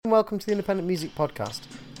and welcome to the Independent Music Podcast,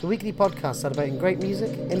 the weekly podcast celebrating great music,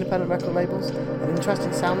 independent record labels, and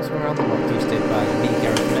interesting sounds from around the world. Hosted by me,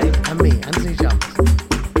 Gareth May. And me, Anthony Jumps.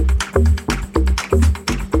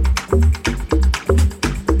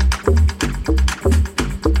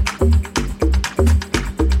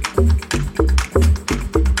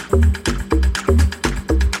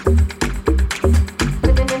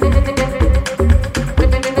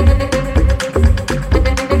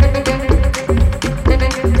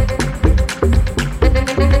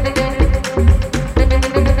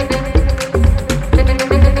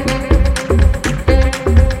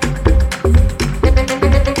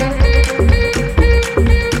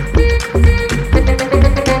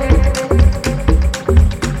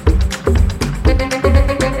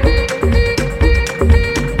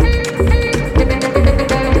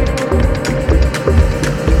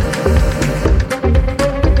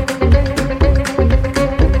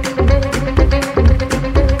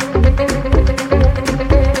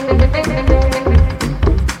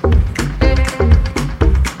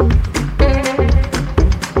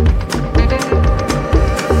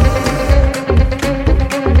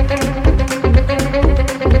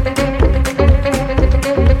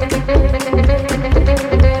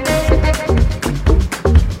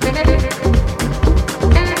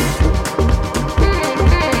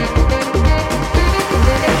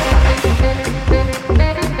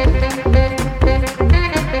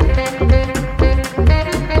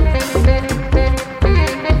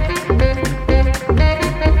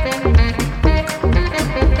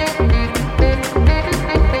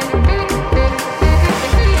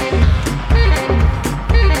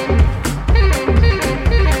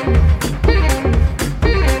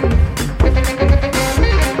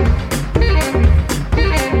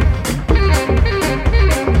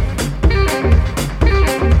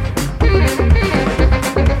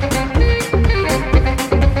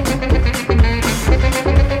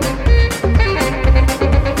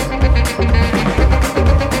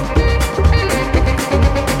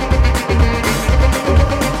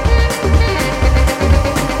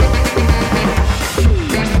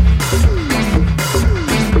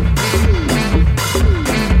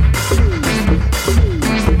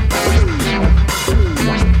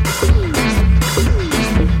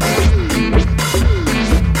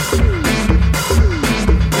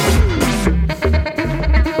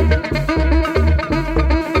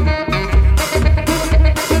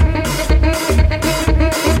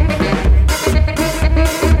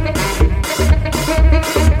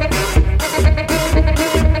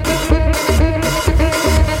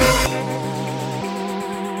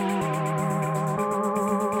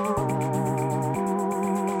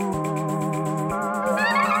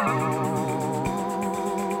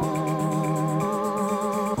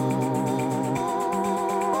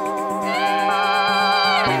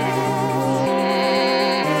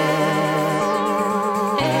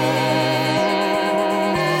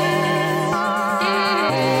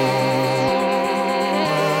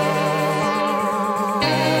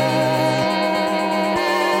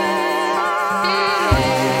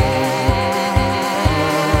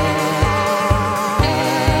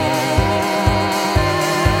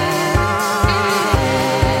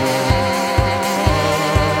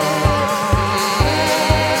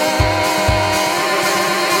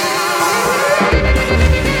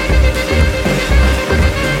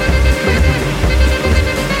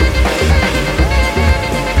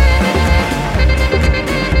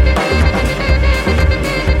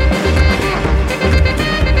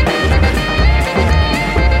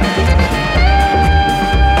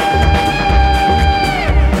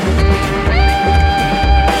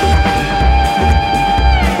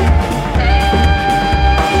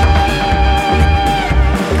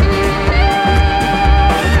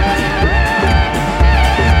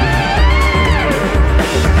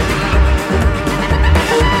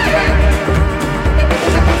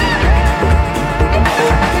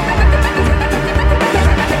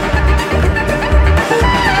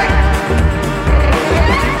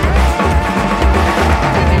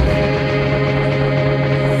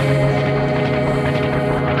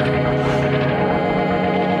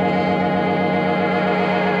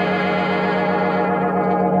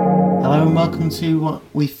 To what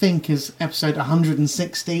we think is episode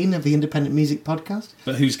 116 of the Independent Music Podcast.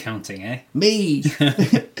 But who's counting, eh? Me!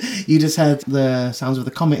 You just heard the sounds of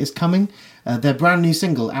The Comet Is Coming. Their brand new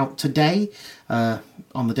single out today,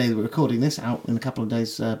 on the day that we're recording this, out in a couple of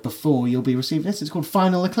days before you'll be receiving this. It's called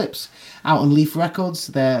Final Eclipse, out on Leaf Records.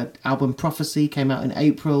 Their album Prophecy came out in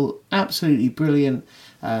April. Absolutely brilliant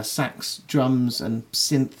sax, drums and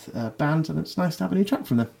synth band, and it's nice to have a new track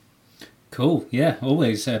from them. Cool, yeah,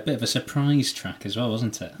 always a bit of a surprise track as well,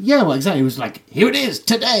 wasn't it? Yeah, well, exactly. It was like, here it is,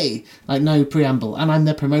 today! Like, no preamble. And I'm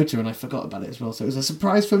their promoter, and I forgot about it as well. So it was a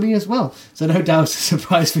surprise for me as well. So no doubt it's a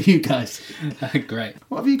surprise for you guys. Great.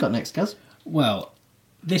 What have you got next, Gaz? Well,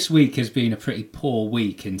 this week has been a pretty poor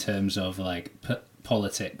week in terms of, like,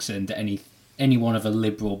 politics, and anyone of a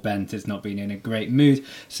liberal bent has not been in a great mood.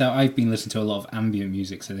 So I've been listening to a lot of ambient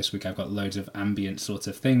music. So this week I've got loads of ambient sort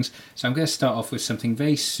of things. So I'm going to start off with something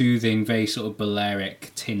very soothing, very sort of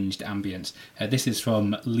Balearic tinged ambience. This is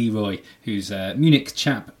from Leroy, who's a Munich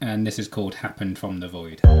chap, and this is called Happened from the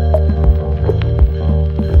Void.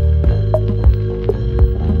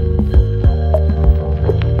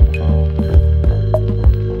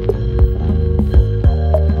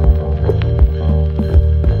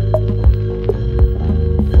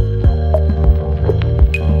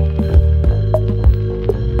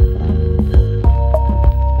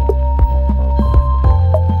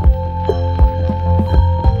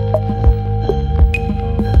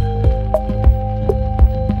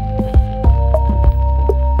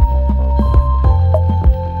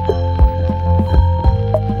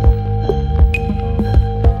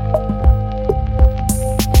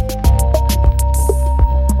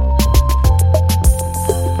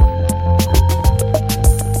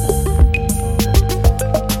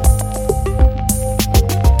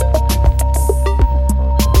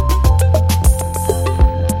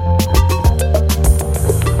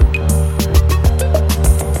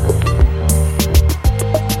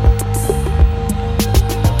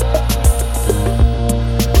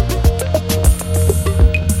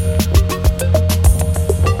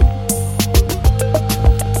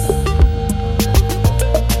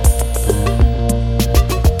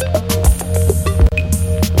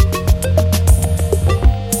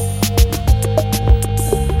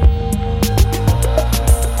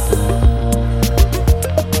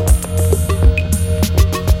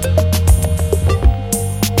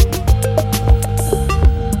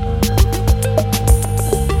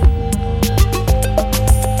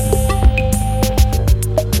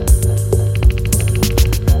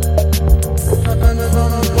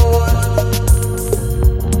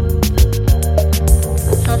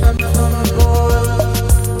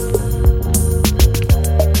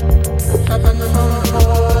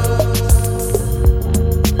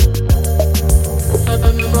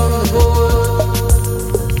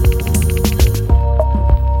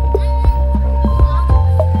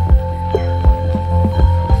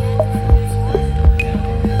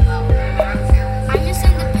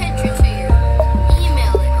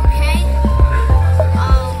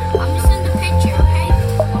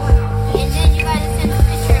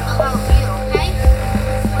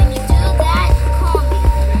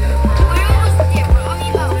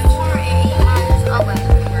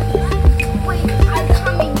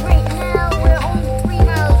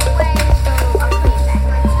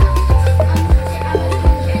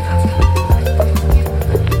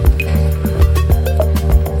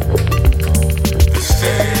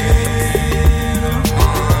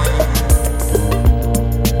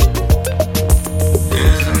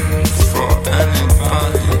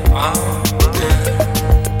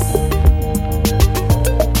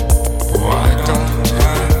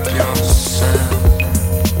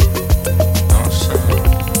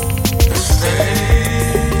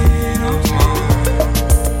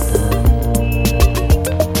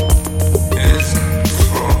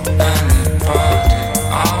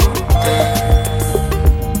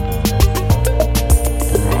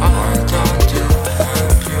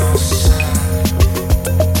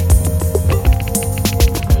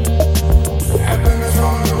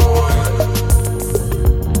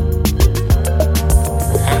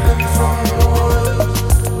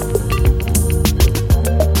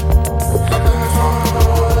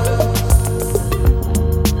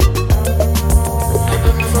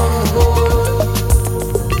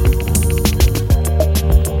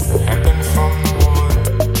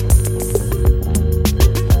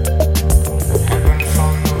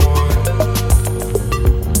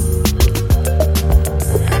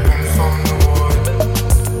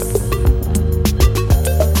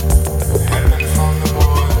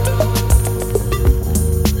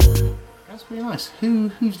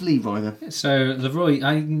 Who's Leroy then? So Leroy,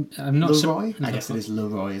 I'm not. Leroy? I guess it is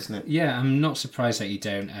Leroy, isn't it? Yeah, I'm not surprised that you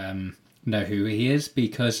don't know who he is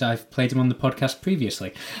because I've played him on the podcast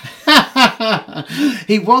previously.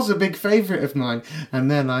 He was a big favourite of mine,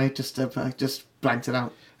 and then I just blanked it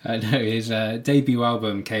out. No, his debut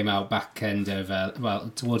album came out back end of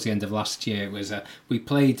towards the end of last year. It was we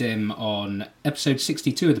played him on episode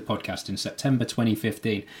 62 of the podcast in September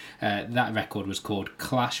 2015. That record was called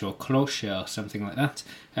Clash or Cloche or something like that.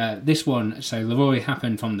 This one, so Leroy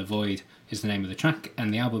Happened from the Void is the name of the track,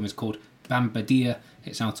 and the album is called Bambadia.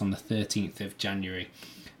 It's out on the 13th of January.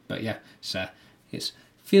 But yeah, so it's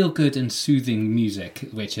feel good and soothing music,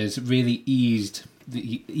 which has really eased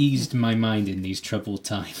my mind in these troubled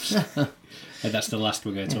times. And that's the last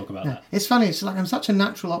we're going to talk about that. It's funny, it's like I'm such a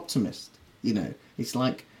natural optimist, It's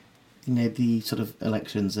like, the sort of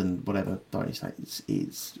elections and whatever, it's like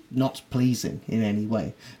it's not pleasing in any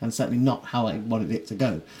way, and certainly not how I wanted it to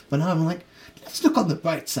go. But now I'm like, let's look on the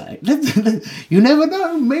bright side. You never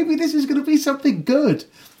know, maybe this is going to be something good.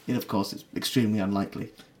 And of course, it's extremely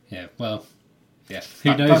unlikely. Yeah, well... Yeah,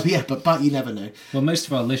 who knows? But you never know. Well, most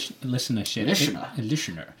of our listenership...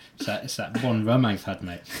 Listener. It's that one rum I've had,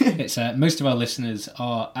 mate. It's most of our listeners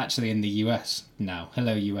are actually in the US now.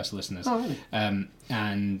 Hello, US listeners. Oh.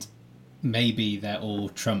 And maybe they're all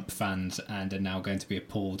Trump fans and are now going to be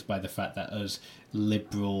appalled by the fact that us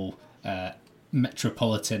liberal,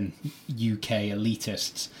 metropolitan UK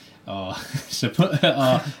elitists are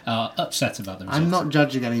upset about the results. I'm not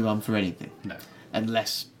judging anyone for anything. No.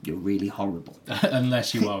 Unless you're really horrible.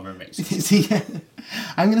 Unless you are a racist.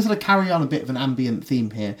 I'm going to sort of carry on a bit of an ambient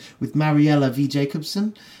theme here with Mariella V.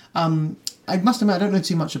 Jacobson. I must admit, I don't know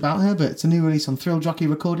too much about her, but it's a new release on Thrill Jockey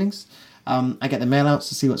Recordings. I get the mail outs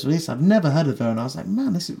to see what's released. I've never heard of her, and I was like,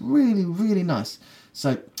 man, this is really, really nice.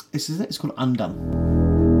 So this is it. It's called Undone.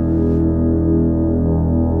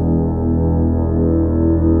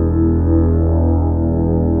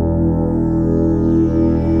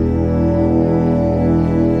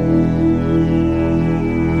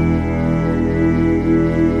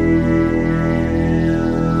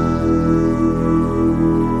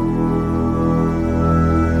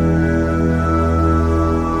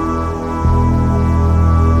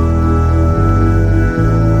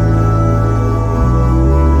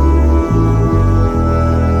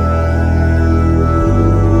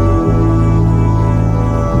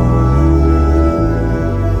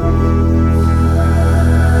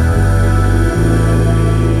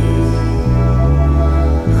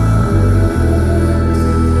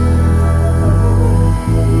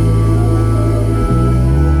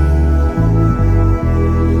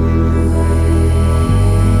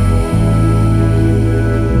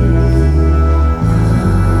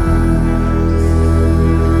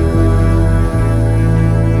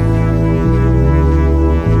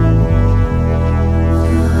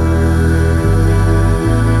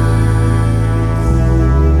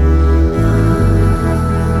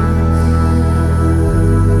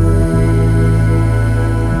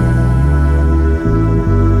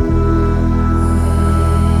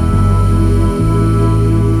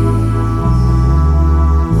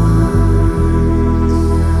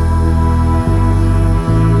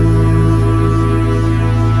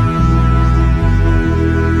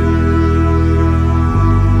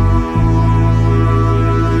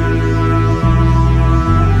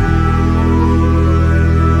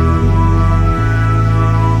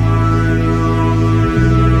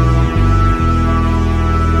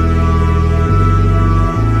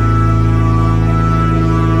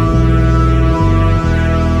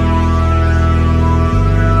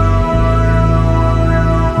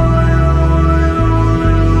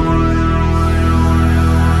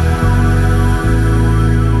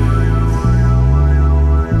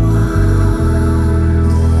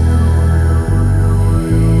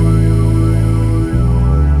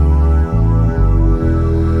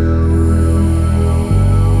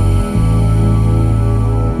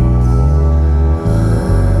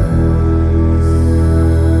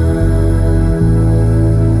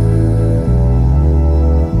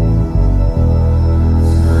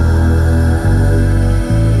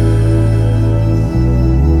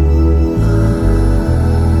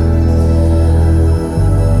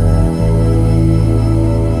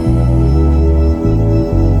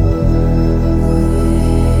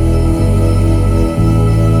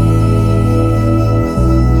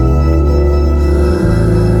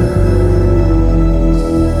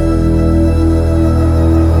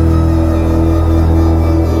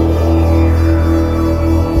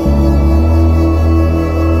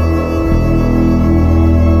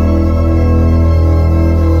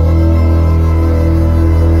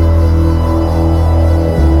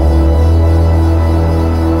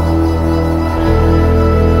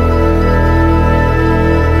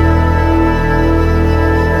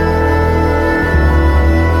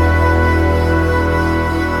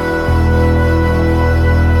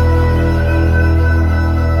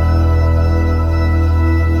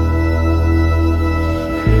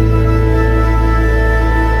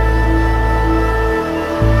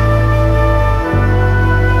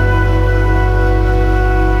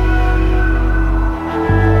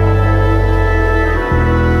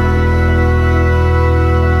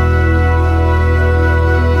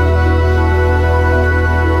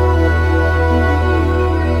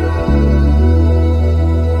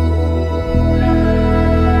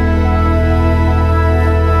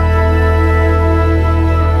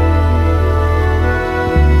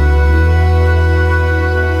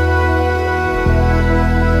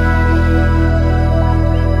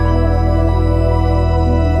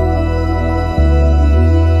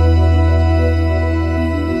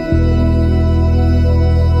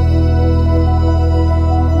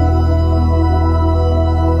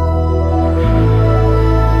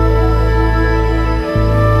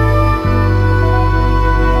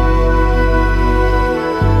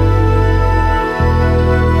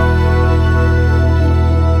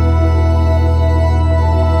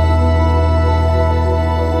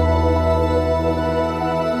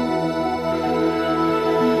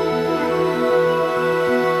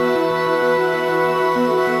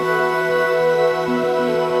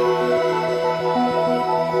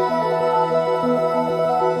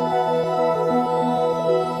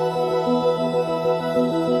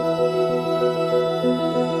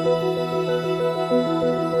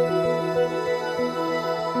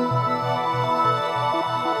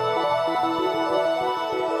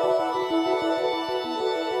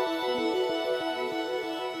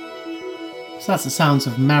 So that's the sounds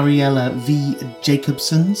of Mariella V.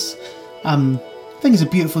 Jacobsons. I think it's a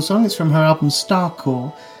beautiful song. It's from her album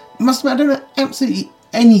Starcore. Must admit, I don't know absolutely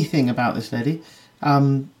anything about this lady.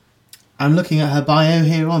 I'm looking at her bio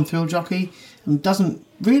here on Thrill Jockey, and doesn't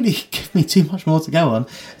really give me too much more to go on,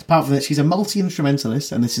 apart from that she's a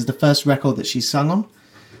multi-instrumentalist, and this is the first record that she's sung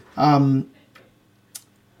on.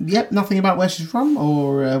 Yep, nothing about where she's from,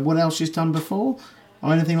 or what else she's done before,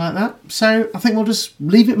 or anything like that. So I think we'll just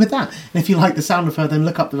leave it with that. And if you like the sound of her, then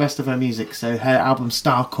look up the rest of her music. So her album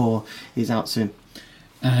Starcore is out soon.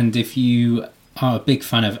 And if you are a big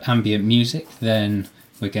fan of ambient music, then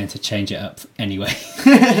we're going to change it up anyway.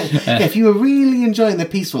 Yeah, if you were really enjoying the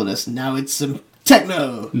peacefulness, now it's some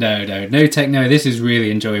techno. No techno. This is really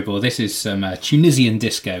enjoyable. This is some Tunisian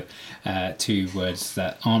disco. Two words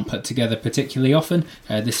that aren't put together particularly often.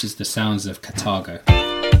 This is the sounds of Carthago.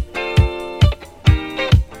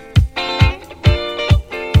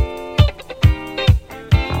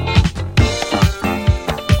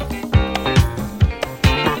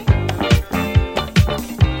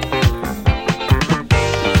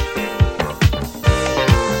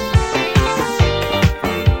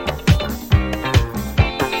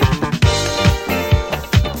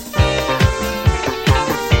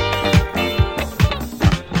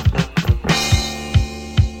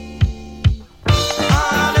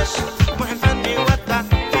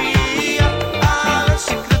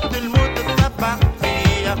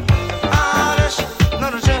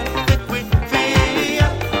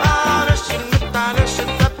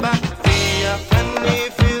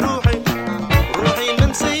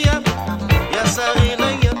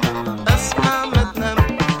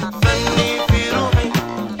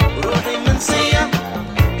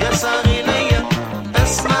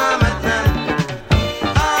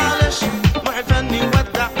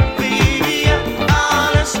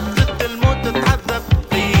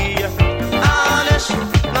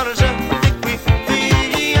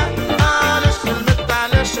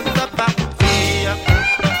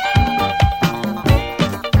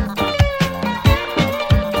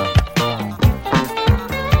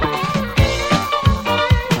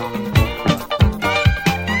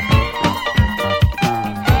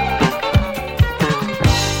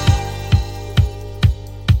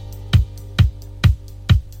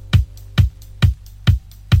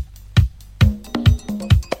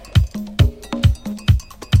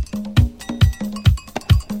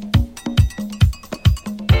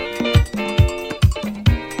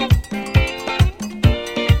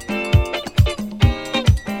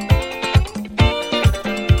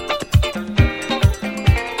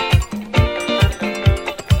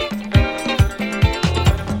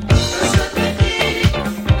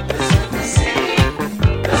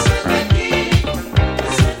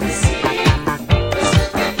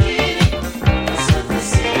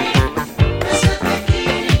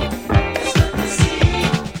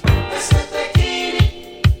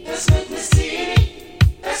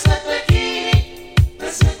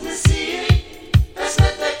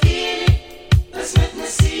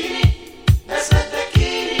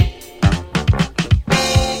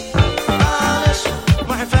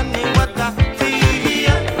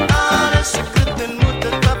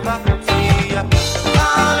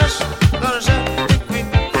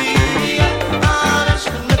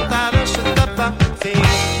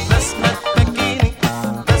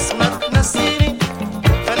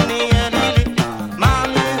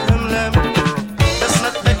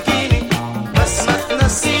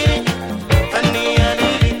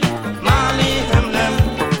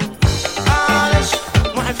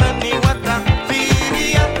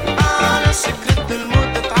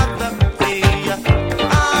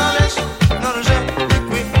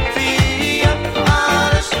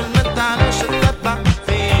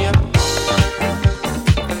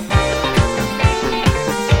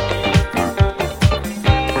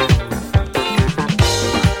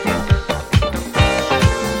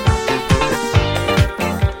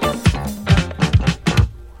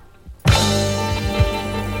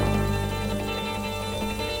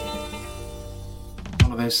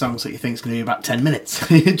 Songs that you think is going to be about 10 minutes.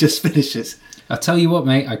 It just finishes. I'll tell you what,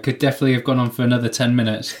 mate, I could definitely have gone on for another 10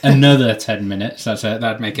 minutes. Another 10 minutes.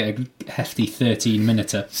 That'd make it a hefty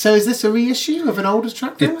 13-minuter. So is this a reissue of an older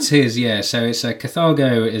track then? It is, yeah. So it's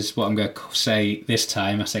Carthago is what I'm going to say this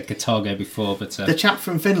time. I said Carthago before, but... The chap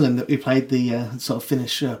from Finland that we played the sort of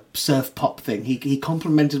Finnish surf pop thing, he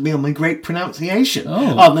complimented me on my great pronunciation.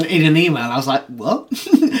 Oh. In an email. I was like, what?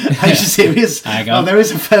 Are you serious? Well, there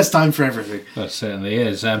is a first time for everything. Well, it certainly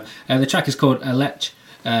is. The track is called Alech.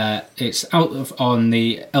 It's out on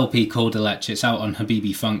the LP called Alech. It's out on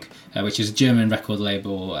Habibi Funk, which is a German record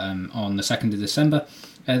label, on the 2nd of December.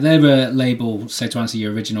 They're a label, so to answer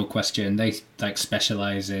your original question, they like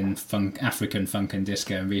specialise in African funk and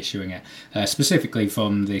disco and reissuing it, specifically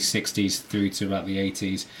from the 60s through to about the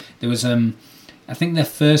 80s. There was, I think their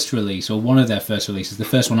first release, or one of their first releases, the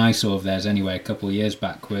first one I saw of theirs anyway, a couple of years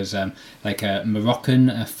back, was like a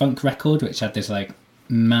Moroccan funk record, which had this like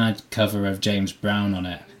mad cover of James Brown on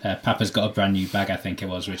it. Papa's Got a Brand New Bag, I think it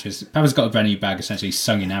was, which was Papa's Got a Brand New Bag essentially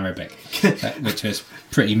sung in Arabic, which was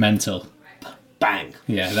pretty mental. Bang.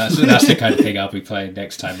 Yeah, that's the kind of thing I'll be playing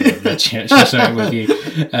next time we're at Red Church. So with you.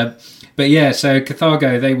 But yeah, so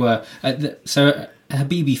Carthago, they were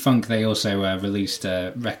Habibi Funk. They also released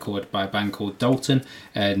a record by a band called Dalton,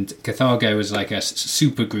 and Carthago was like a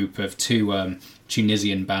super group of two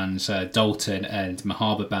Tunisian bands, Dalton and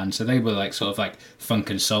Mahaba Band. So they were like sort of like funk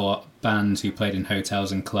and soul bands who played in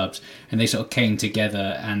hotels and clubs, and they sort of came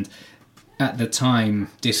together. And at the time,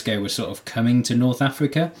 disco was sort of coming to North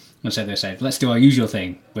Africa. And so they said, let's do our usual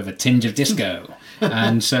thing with a tinge of disco.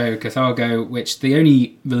 And so Carthago, which they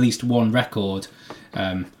only released one record,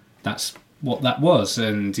 that's what that was.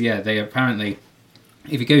 And yeah, they apparently,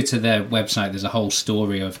 if you go to their website, there's a whole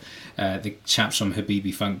story of the chaps from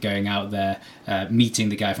Habibi Funk going out there, meeting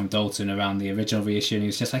the guy from Dalton around the original reissue, and he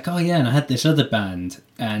was just like, oh yeah, and I had this other band,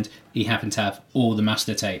 and he happened to have all the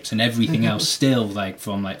master tapes and everything else still, like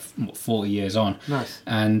from like 40 years on. Nice.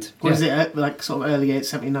 And what is it, like sort of early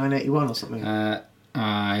 79, 81 or something?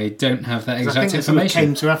 I don't have that exact I think information. It sort of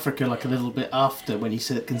came to Africa like a little bit after, when you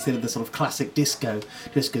considered the sort of classic disco,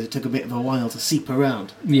 just because it took a bit of a while to seep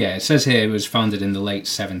around. Yeah, it says here it was founded in the late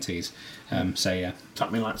 70s. So yeah,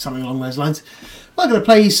 something along those lines. Well, I'm going to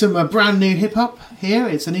play you some brand new hip hop here.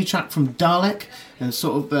 It's a new track from Dalek, and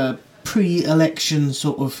sort of pre-election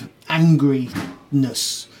sort of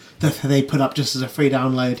angriness that they put up just as a free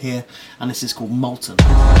download here, and this is called Molten.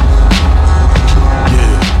 Yeah.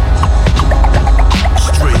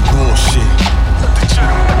 Straight bullshit.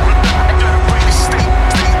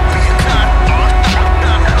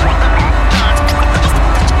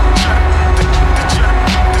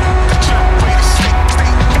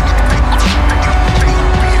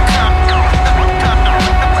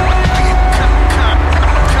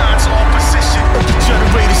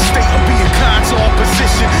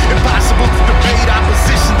 Impossible to debate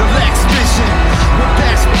opposition, the lax vision. We're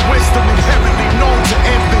past with wisdom inherently known to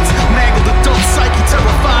end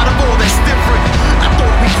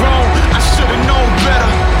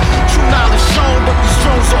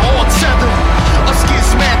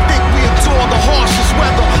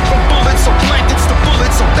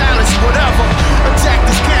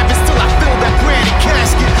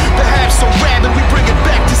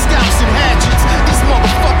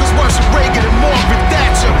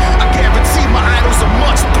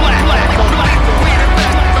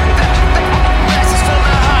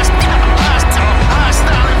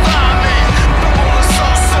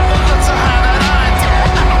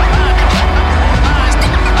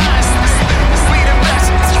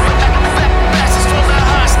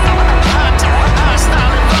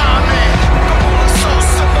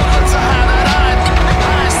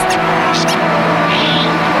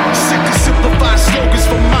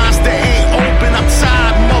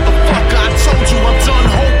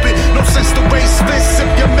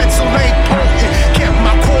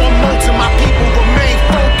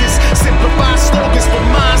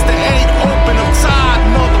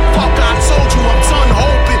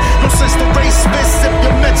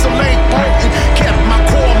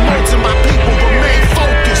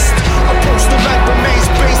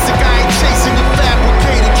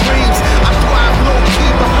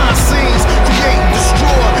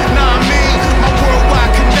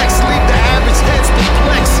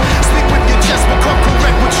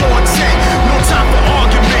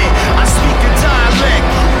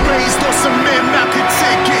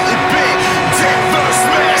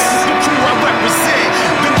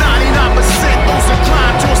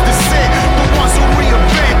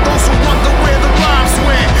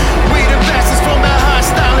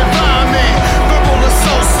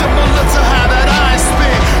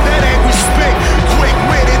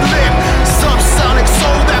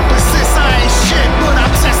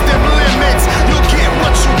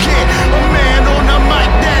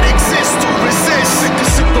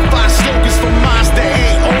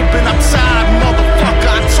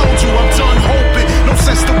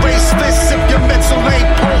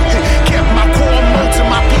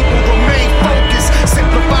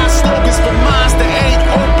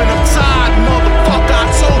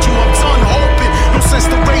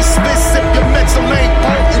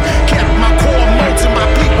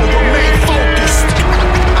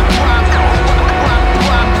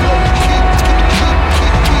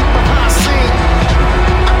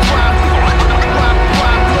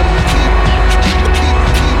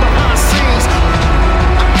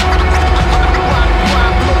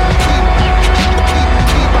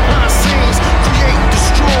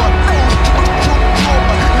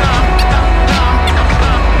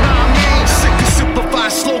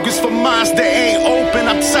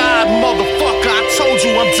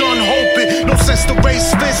sense to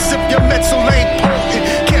raise fists if your mental ain't potent.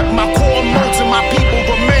 Kept my core molten, my people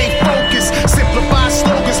remain focused. Simplify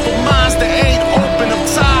slogans for minds that ain't open. I'm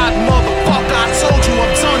tired, motherfucker, I told you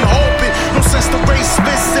I'm done hoping. No sense to raise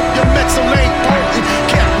fists if your mental ain't potent.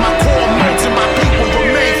 Kept my core molten, my people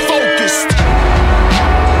remain focused.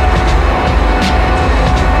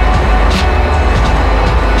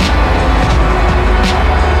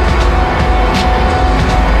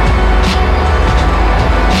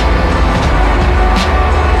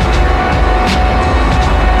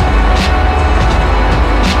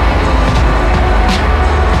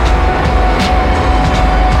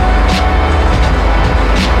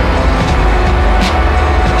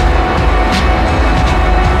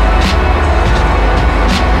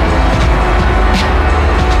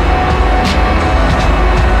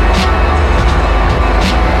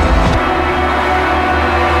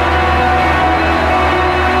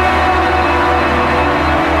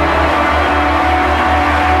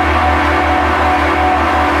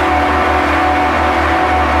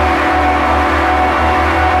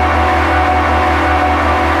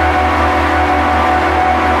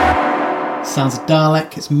 Sounds of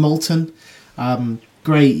Dalek. It's Molten.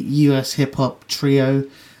 Great US hip hop trio.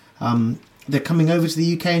 They're coming over to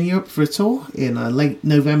the UK and Europe for a tour in late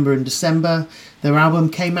November and December. Their album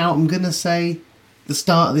came out, I'm going to say, the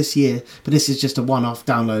start of this year, but this is just a one-off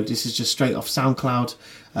download. This is just straight off SoundCloud.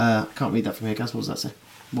 I can't read that from here, guys. What does that say?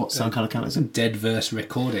 What SoundCloud account is it? Deadverse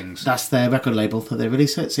Recordings. That's their record label that they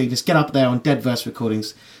release it. So you just get up there on Deadverse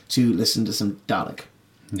Recordings to listen to some Dalek.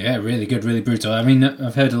 Yeah, really good, really brutal. I mean,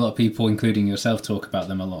 I've heard a lot of people, including yourself, talk about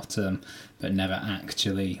them a lot, but never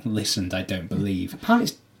actually listened, I don't believe. Apparently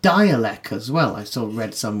it's Dialect as well, I saw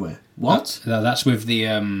read somewhere. What? That's with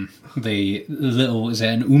the little, is it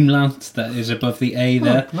an umlaut that is above the A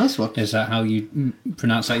there? Oh, nice one. Is that how you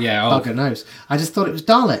pronounce that? Yeah. Bugger knows. I just thought it was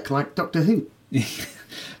Dalek, like Doctor Who.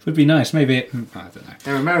 Would be nice. Maybe I don't know.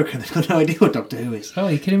 They're American. They've got no idea what Doctor Who is. Oh,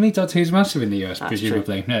 are you kidding me? Doctor Who's massive in the US, That's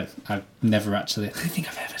presumably. No, I've never actually. I don't think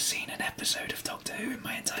I've ever seen an episode of Doctor Who in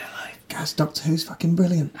my entire life. Guys, Doctor Who's fucking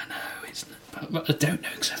brilliant. I know it's. But I don't know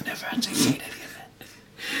because I've never actually seen any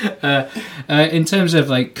of it. In terms of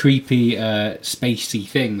like creepy, spacey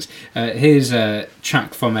things, here's a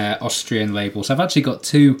track from Austrian labels. I've actually got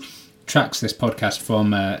two tracks this podcast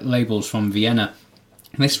from labels from Vienna.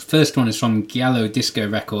 This first one is from Giallo Disco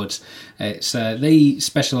Records. It's they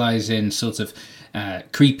specialise in sort of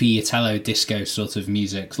creepy Italo disco sort of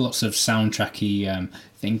music. Lots of soundtracky. I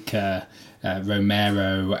think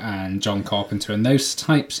Romero and John Carpenter and those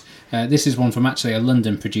types. This is one from actually a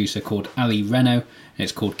London producer called Ali Reno, and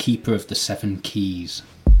it's called Keeper of the Seven Keys.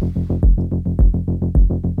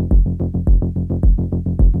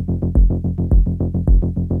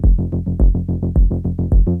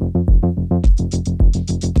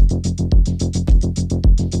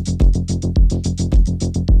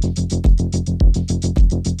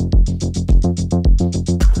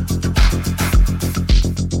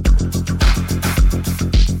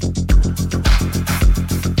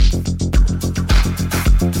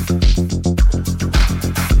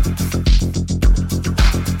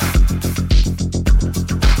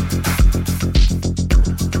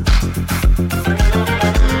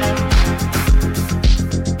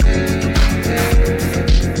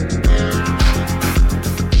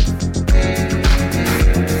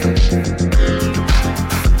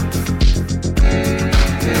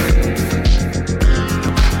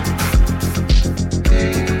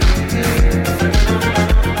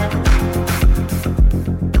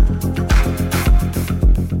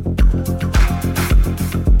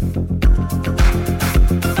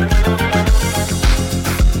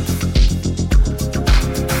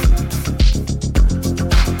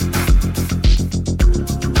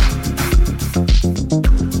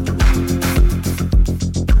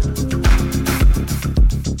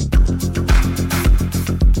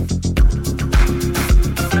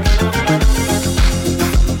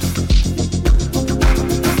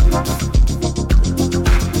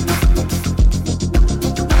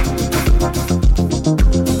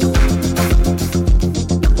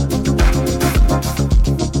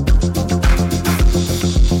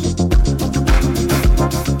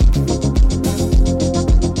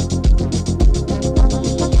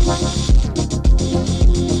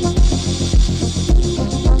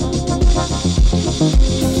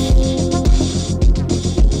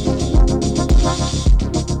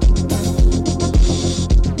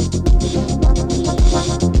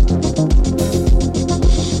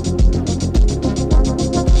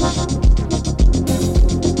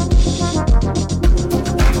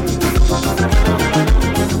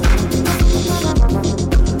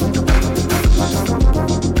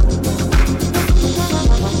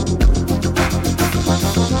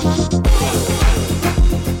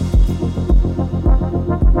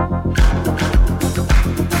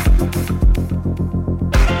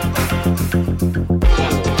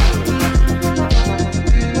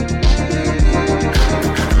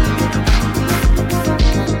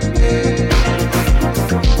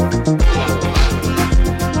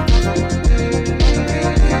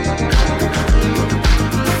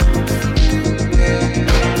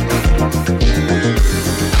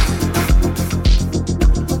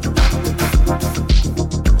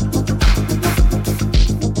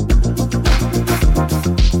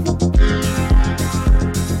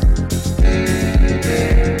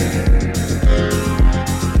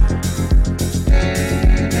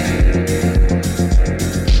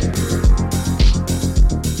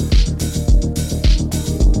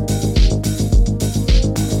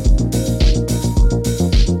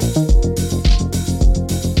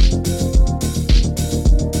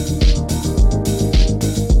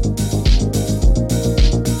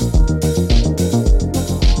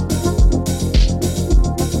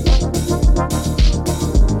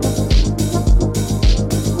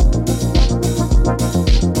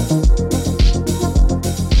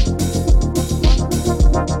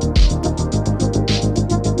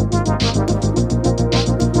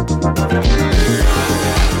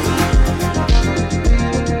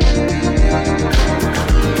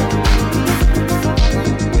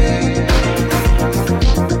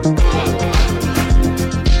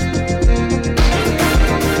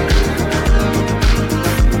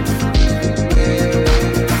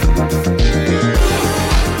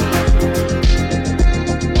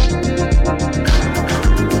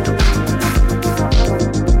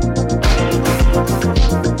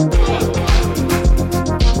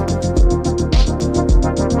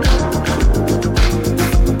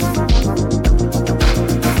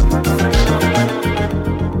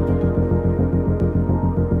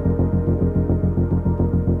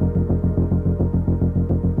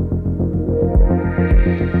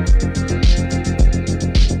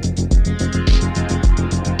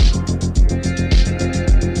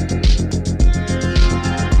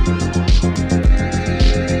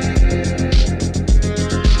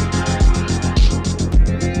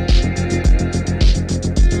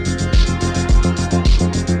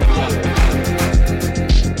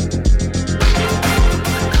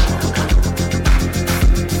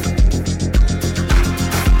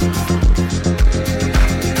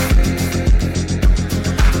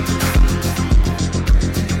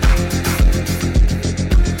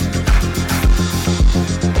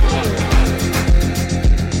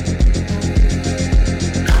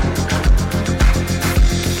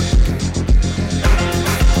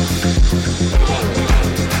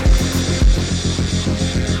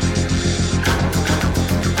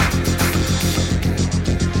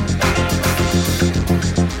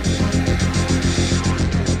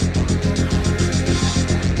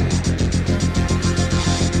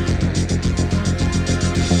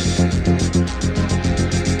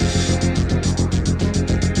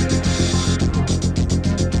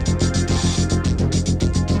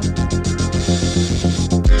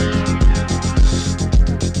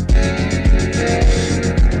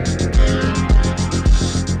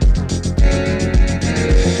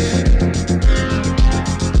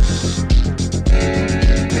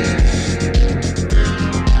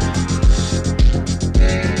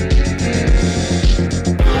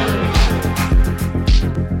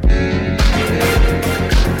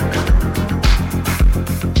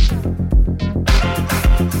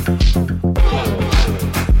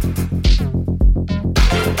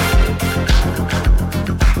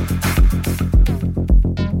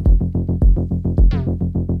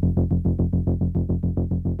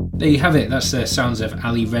 there you have it. That's the sounds of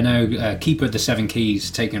Ali Renault, Keeper of the Seven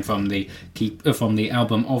Keys, taken from the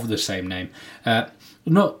album of the same name.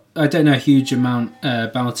 I don't know a huge amount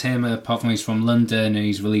about him, apart from he's from London and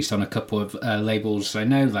he's released on a couple of labels I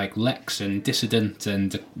know, like Lex and Dissident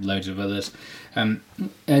and loads of others. And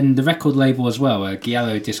the record label as well,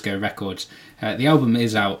 Giallo Disco Records. The album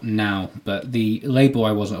is out now, but the label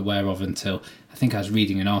I wasn't aware of until I think I was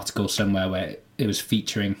reading an article somewhere where it was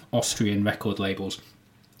featuring Austrian record labels.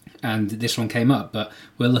 And this one came up, but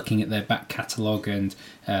we're looking at their back catalogue, and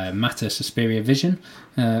Matter Suspiria Vision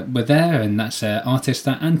were there, and that's an artist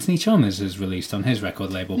that Anthony Chalmers has released on his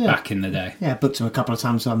record label back in the day. Yeah, booked him a couple of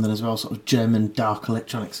times in London as well, sort of German dark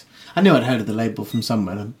electronics. I knew I'd heard of the label from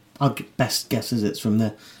somewhere, and our best guess is it's from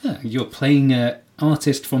there. Yeah, you're playing an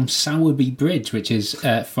artist from Sowerby Bridge, which is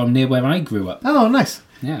from near where I grew up. Oh, nice.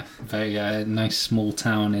 Yeah, very nice small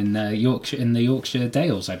town in Yorkshire, in the Yorkshire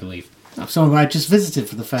Dales, I believe. Somewhere I just visited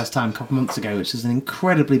for the first time a couple of months ago, which is an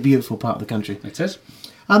incredibly beautiful part of the country. It is.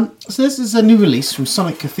 So this is a new release from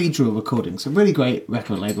Sonic Cathedral Recordings, a really great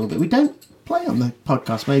record label that we don't play on the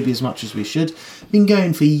podcast maybe as much as we should. Been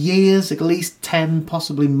going for years, at least 10,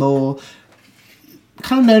 possibly more.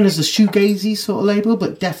 Kind of known as a shoegazy sort of label,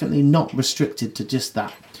 but definitely not restricted to just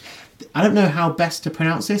that. I don't know how best to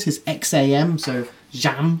pronounce this. It's XAM, so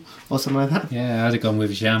Jam or something like that. Yeah, I'd have gone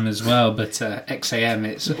with Jam as well, but XAM,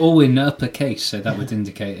 it's all in uppercase, so that would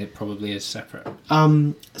indicate it probably is separate.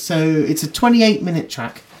 So it's a 28-minute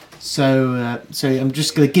track. So I'm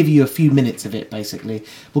just going to give you a few minutes of it, basically.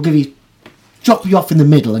 Drop you off in the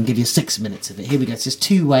middle and give you 6 minutes of it. Here we go. It's just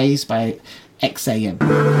Two Ways by XAM.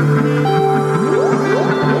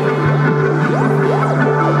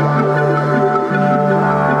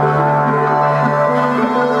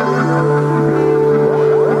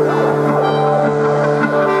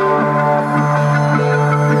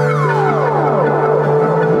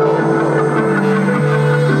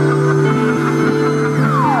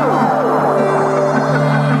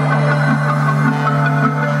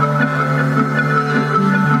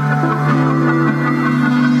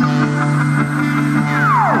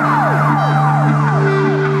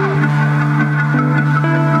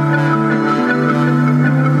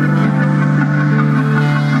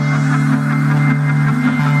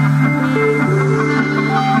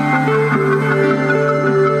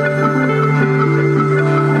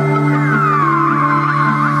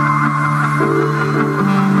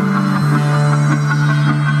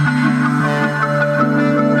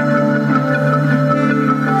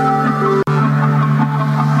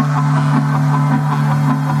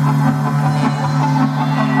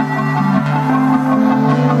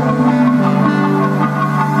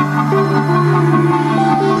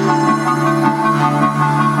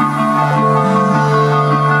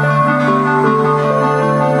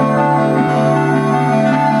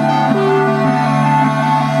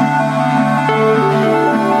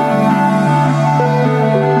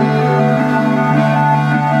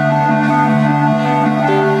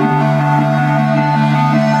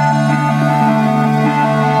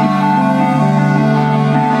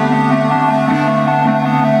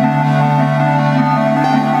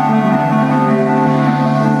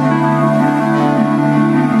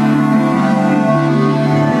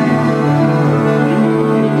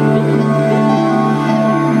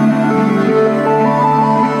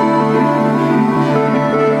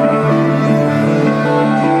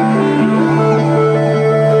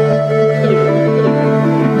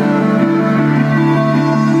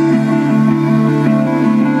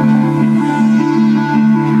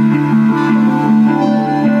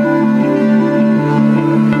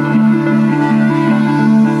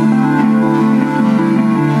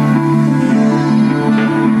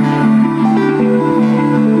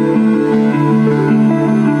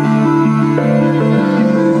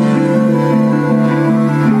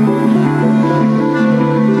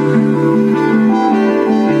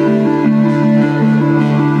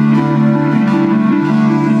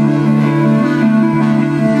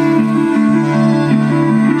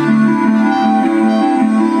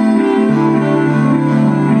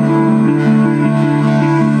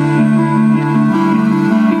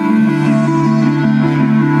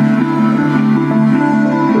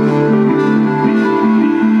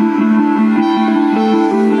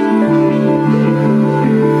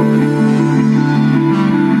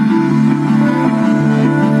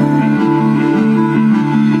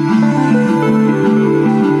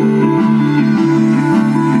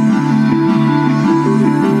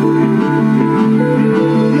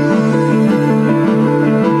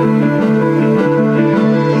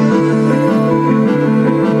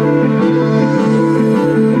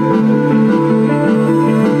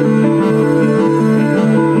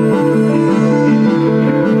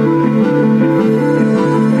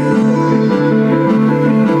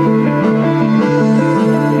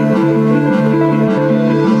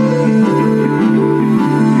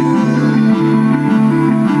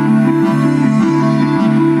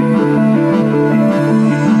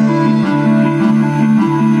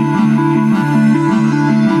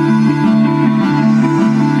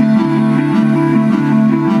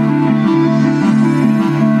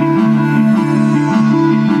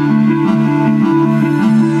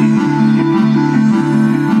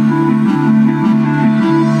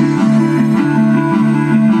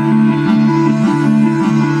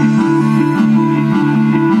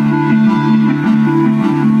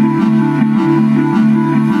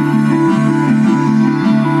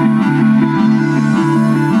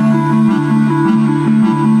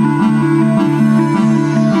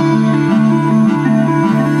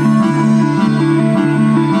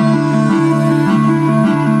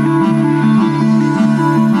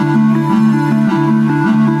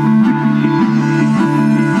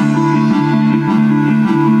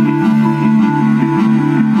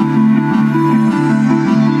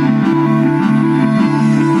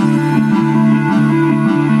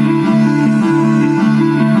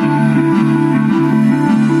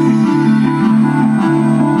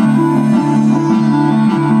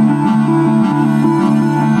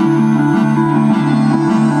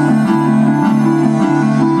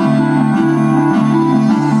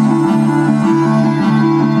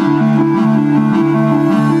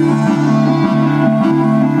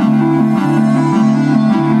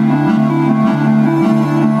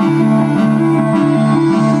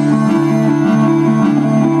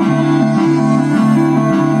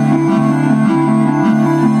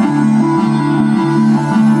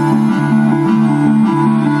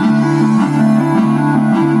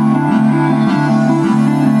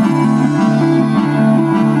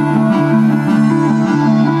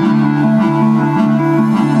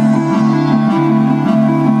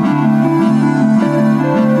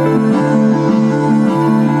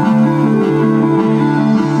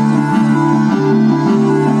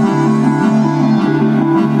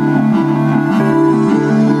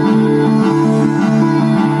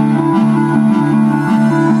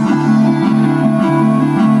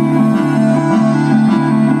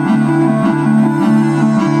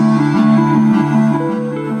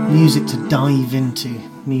 music to dive into,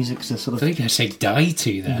 music to sort I of... think I say die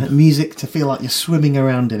to there. music to feel like you're swimming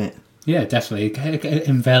around in it. Yeah, definitely. Get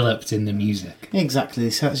enveloped in the music.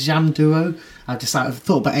 Exactly. So it's Jam Duo. I've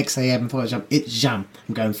thought about XAM, thought Jam. It's Jam.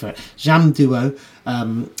 I'm going for it. Jam Duo.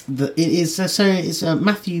 It's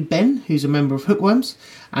Matthew Ben, who's a member of Hookworms,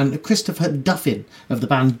 and Christopher Duffin of the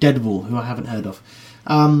band Deadwall, who I haven't heard of.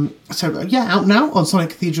 Out now on Sonic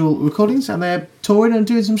Cathedral Recordings, and they're touring and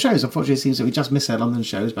doing some shows. Unfortunately, it seems that we just missed their London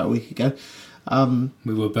shows about a week ago.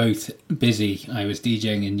 We were both busy. I was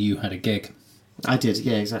DJing and you had a gig. I did,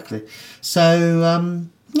 yeah, exactly. So,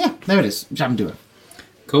 there it is, Jam Duo.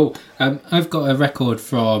 Cool. I've got a record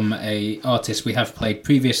from a artist we have played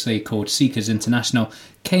previously called Seekers International.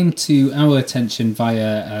 Came to our attention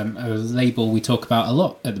via a label we talk about a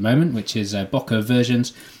lot at the moment, which is Bocca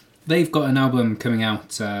Versions. They've got an album coming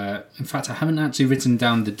out. In fact, I haven't actually written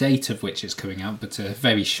down the date of which it's coming out, but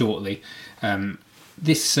very shortly.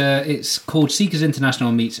 It's called Seekers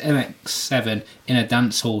International meets MX7 in a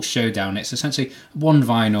dancehall showdown. It's essentially one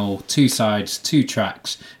vinyl, two sides, two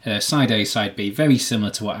tracks, side A, side B, very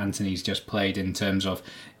similar to what Anthony's just played in terms of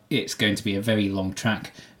it's going to be a very long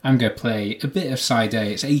track. I'm going to play a bit of side A.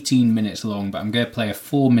 It's 18 minutes long, but I'm going to play a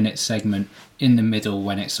 4-minute segment in the middle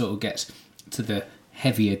when it sort of gets to the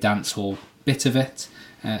heavier dancehall bit of it.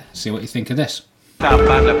 See what you think of this. Hey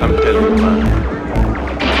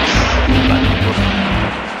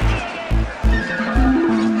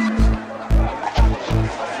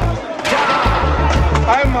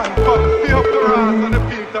man, come see up the rats and the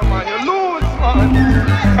filter, man. You lose, man.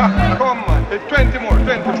 Come man, it's 20 more.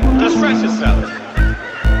 Just stretch yourself.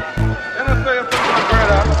 You know, say you put my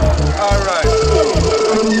brother. Alright.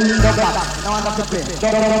 Now I'm not the play.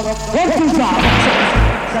 What is that?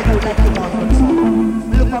 Say you like the one.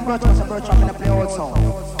 Look my brother, I'm in a play old song.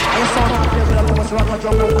 I saw that play with a boss rock and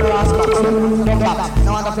drum over the ass box.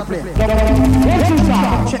 Now I'm not the play. What is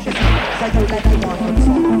that? Check it. Say you like the one.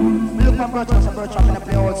 Look my brother, I'm in a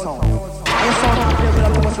play old song. I saw that play with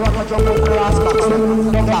a boss rock and drum over the ass box.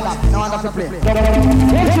 Now I'm not the play. What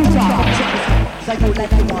is that? Check it. Say you like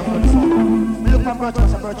the one. Look my brother,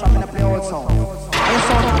 I'm in a play old song. I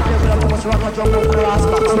saw that play with a boss rock and drum over the ass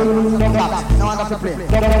box. Now I'm not the play.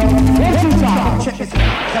 What is that? Check it.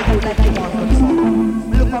 Say you like the one.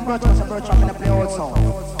 Look my brother, I'm in a play old song.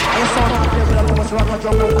 I saw that play with a boss rock and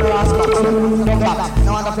drum over the ass box.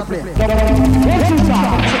 Now I'm not the play. What is that?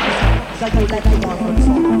 Check it. Say you like the one.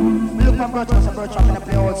 Look my brother, I'm in a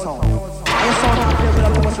play old song. I saw that play with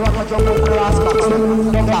a boss rock and drum over the ass box.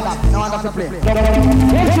 Now I'm not the play. What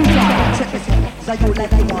is that? Check it. Say you like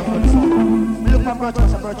the one. Look my brother,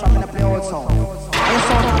 I'm in a play old song. I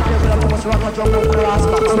saw that play with a boss rock and drum over the ass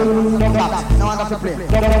box. Now I'm not the play.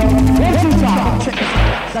 What is that? Check it.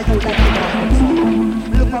 Say you like the one.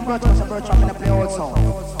 Look my brother, I'm in a play old song.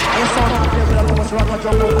 I saw that play with a boss rock and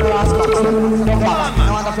drum over the ass box.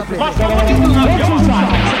 Now I'm not the play. What is that?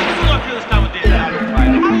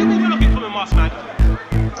 How you even looking for me, Moss, man?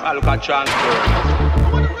 I look at transfer.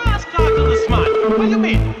 What the last card to this man? What do you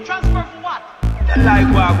mean? Transfer for what? Like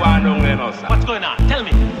what going on there now, sir? What's going on? Tell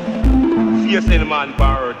me. Facing man for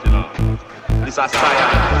earth, you know. This a science.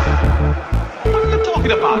 What are you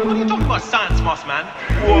talking about? What are you talking about, science, Moss, man?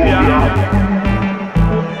 Oh, yeah. Night.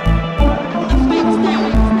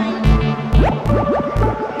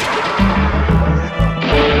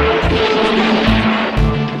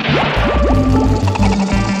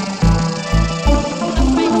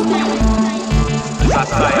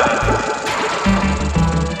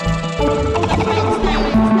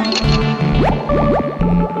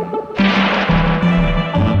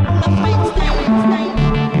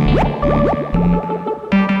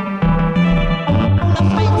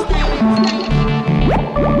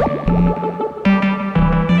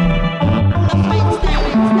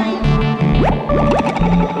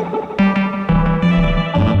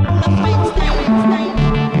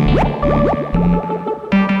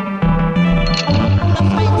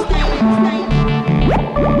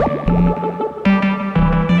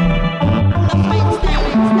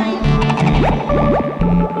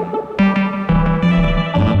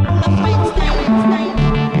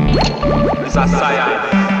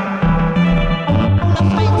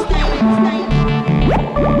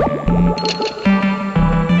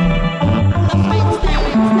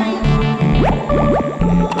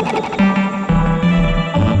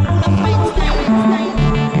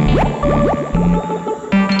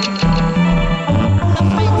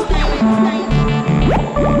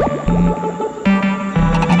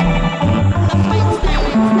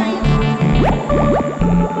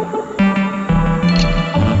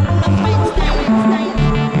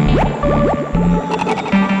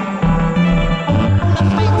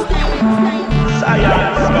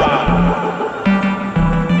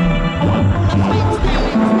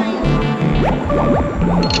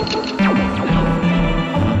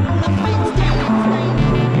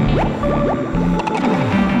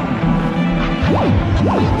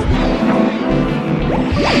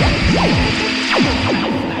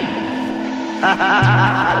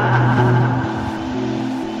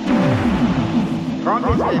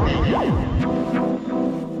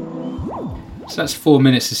 So that's 4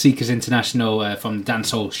 minutes to Seekers International from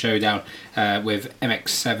Dancehall Showdown with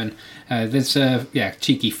MX7. There's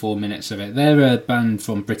cheeky 4 minutes of it. They're a band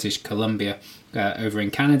from British Columbia over in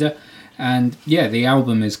Canada. And yeah, the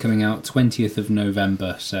album is coming out 20th of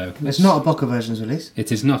November. So It's not a Boca Versions release.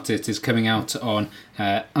 it is not. It is coming out on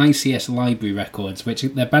ICS Library Records, which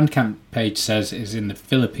their Bandcamp page says is in the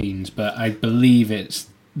Philippines, but I believe it's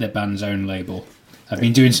their band's own label. I've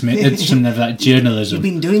been doing some of that journalism. You've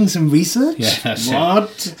been doing some research? Yeah, that's it.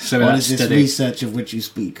 What? So What that is this study- research of which you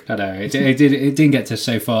speak? I know it didn't get to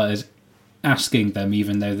so far as asking them,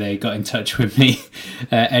 even though they got in touch with me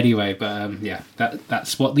anyway. But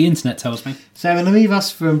that's what the internet tells me. So I'm going to move us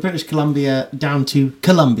from British Columbia down to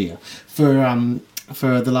Colombia for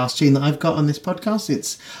the last tune that I've got on this podcast.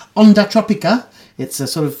 It's Onda Tropica. It's a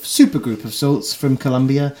sort of supergroup of sorts from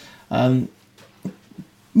Colombia.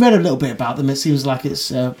 Read a little bit about them. It seems like it's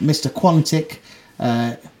Mr. Quantic,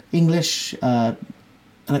 English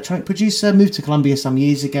electronic producer, moved to Colombia some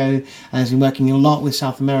years ago and has been working a lot with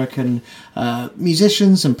South American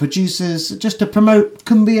musicians and producers just to promote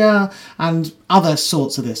cumbia and other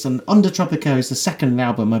sorts of this. And Onda Tropica is the second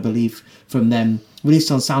album, I believe, from them, released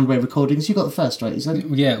on Soundwave Recordings. You got the first, right? You said?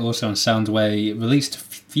 Yeah, also on Soundwave, released a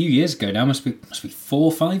few years ago now. Must be 4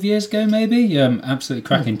 or 5 years ago, maybe. Absolutely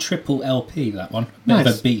cracking triple LP, that one. Bit of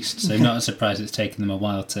Nice. a beast. So not a surprise it's taken them a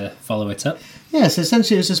while to follow it up. Yeah, so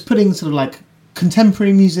essentially it's just putting sort of like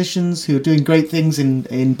contemporary musicians who are doing great things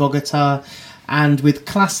in Bogota, and with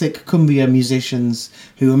classic cumbia musicians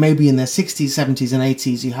who are maybe in their 60s, 70s and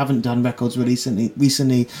 80s who haven't done records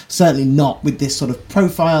recently, certainly not with this sort of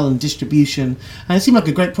profile and distribution. And it seemed like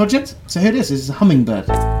a great project. So here it is. This is Hummingbird.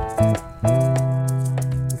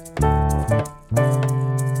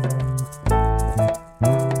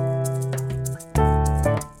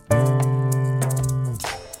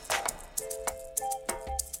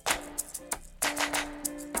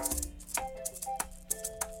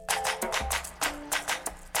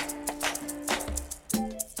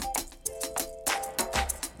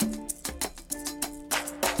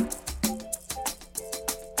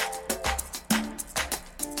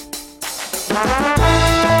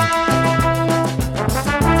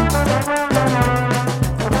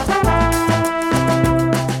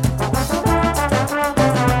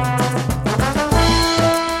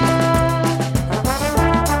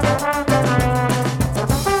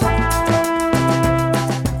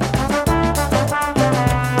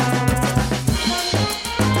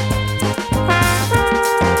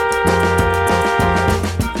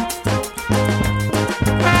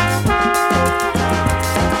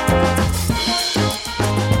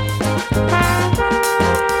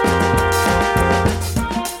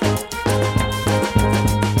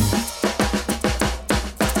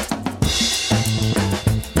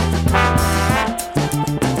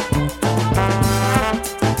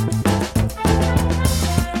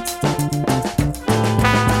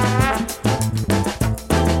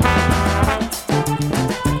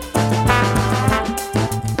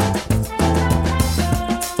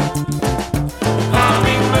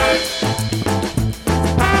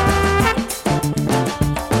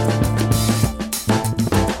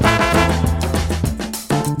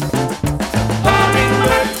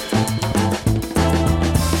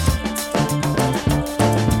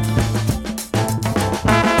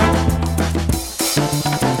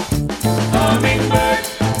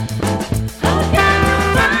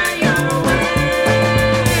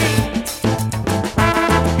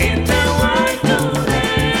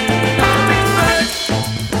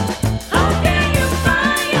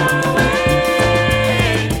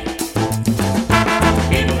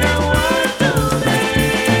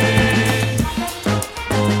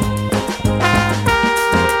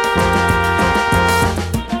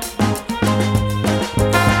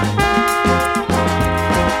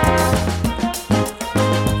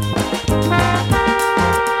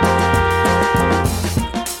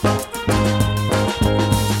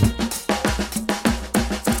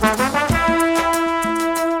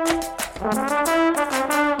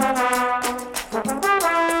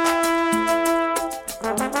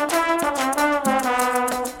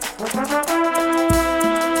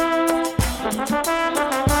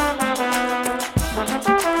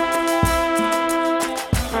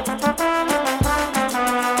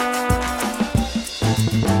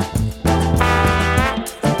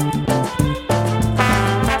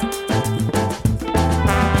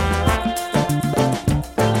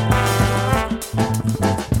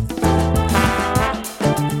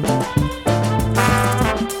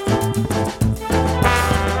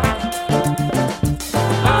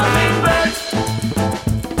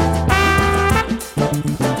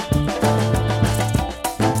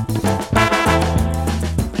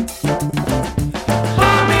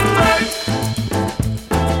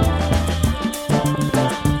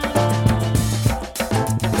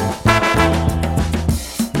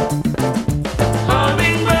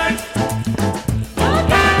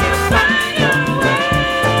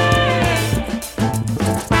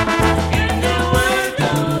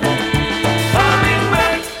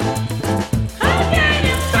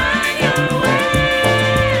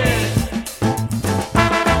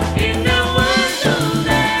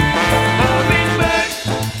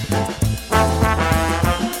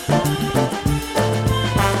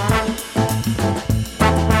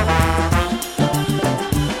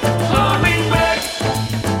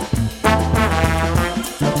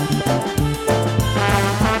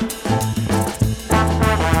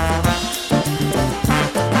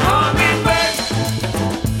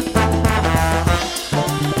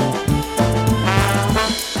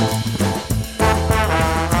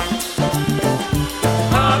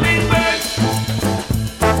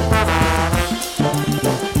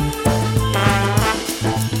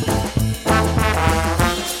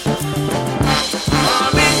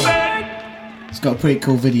 got a pretty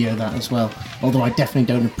cool video of that as well. Although I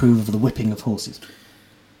definitely don't approve of the whipping of horses.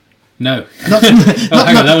 No. Not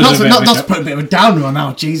hang on, that was a bit of a to put a bit of a downer on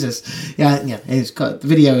now, Jesus. Yeah. The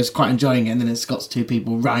video is quite enjoying it, and then it's got two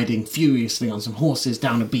people riding furiously on some horses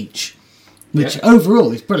down a beach, which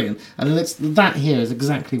overall is brilliant. And that here is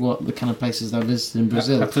exactly what the kind of places I visited in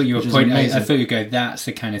Brazil. I thought you were pointing. I thought you go. That's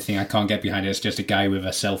the kind of thing I can't get behind. It's just a guy with a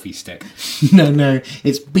selfie stick. No,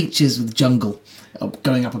 it's beaches with jungle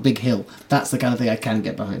going up a big hill. That's the kind of thing I can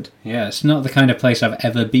get behind. Yeah, it's not the kind of place I've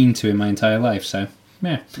ever been to in my entire life. So.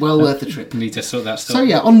 Yeah. Well worth the trip. Need to sort that stuff. So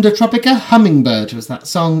yeah, Onda Tropica, Hummingbird was that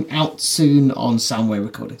song, out soon on Soundwave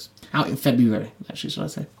Recordings. Out in February, actually, should I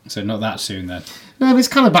say. So not that soon then. No, it's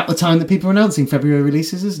kind of about the time that people are announcing February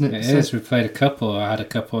releases, isn't it? It is. We played a couple. I had a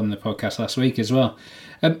couple on the podcast last week as well.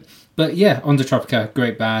 But yeah, Onda Tropica,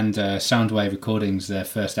 great band. Soundwave Recordings, their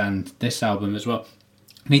first and this album as well.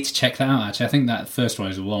 Need to check that out, actually. I think that first one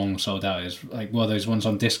is long sold out. It's like one of those ones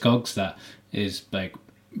on Discogs that is like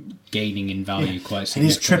gaining in value quite significantly.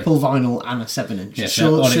 It is triple vinyl and a 7-inch. Yeah,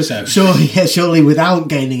 surely without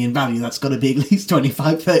gaining in value, that's got to be at least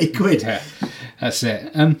 25-30 quid. Yeah, that's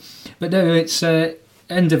it. But no, it's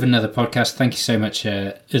end of another podcast. Thank you so much,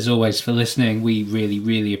 as always, for listening. We really,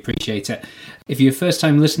 really appreciate it. If you're a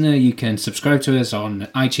first-time listener, you can subscribe to us on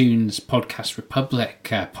iTunes, Podcast Republic,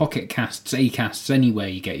 Pocket Casts, Acasts, anywhere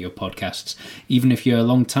you get your podcasts. Even if you're a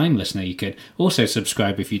long-time listener, you could also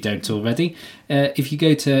subscribe if you don't already. If you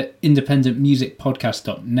go to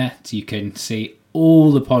independentmusicpodcast.net, you can see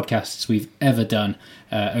all the podcasts we've ever done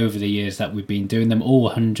over the years that we've been doing them, all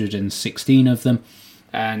 116 of them.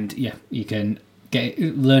 And yeah, you can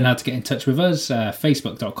learn how to get in touch with us.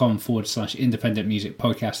 Facebook.com/Independent Music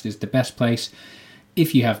Podcast is the best place.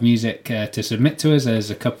 If you have music to submit to us, there's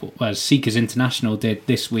a couple, as Seekers International did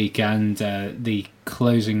this week, and the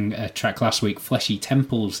closing track last week, Fleshy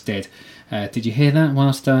Temples, did. Did you hear that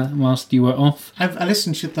whilst you were off? I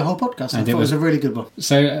listened to the whole podcast. I thought it was a really good one.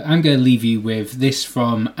 So I'm going to leave you with this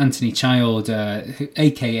from Anthony Child,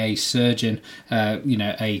 aka Surgeon,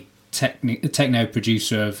 a techno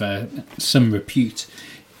producer of some repute.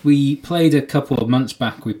 We played a couple of months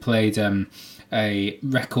back. We played a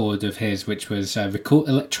record of his, which was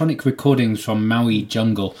electronic recordings from Maui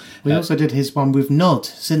Jungle. We also did his one with Nod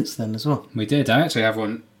since then as well. We did. I actually have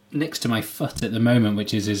one next to my foot at the moment,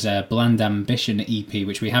 which is his Bland Ambition EP,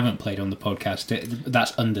 which we haven't played on the podcast.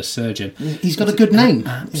 That's under Surgeon. He's got a good name.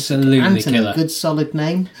 Absolutely Anthony, killer. Good solid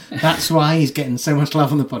name. That's why he's getting so much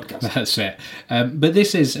love on the podcast. That's it. But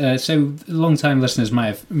this is so long-time listeners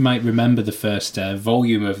might remember the first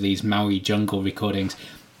volume of these Maui Jungle recordings.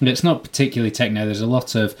 And it's not particularly techno. There's a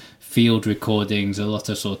lot of field recordings, a lot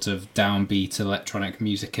of sort of downbeat electronic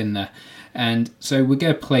music in there. And so we're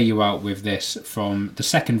going to play you out with this from the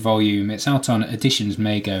second volume. It's out on Editions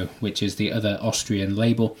Mago, which is the other Austrian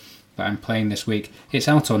label that I'm playing this week. It's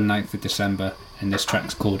out on 9th of December, and this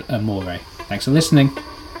track's called Amore. Thanks for listening.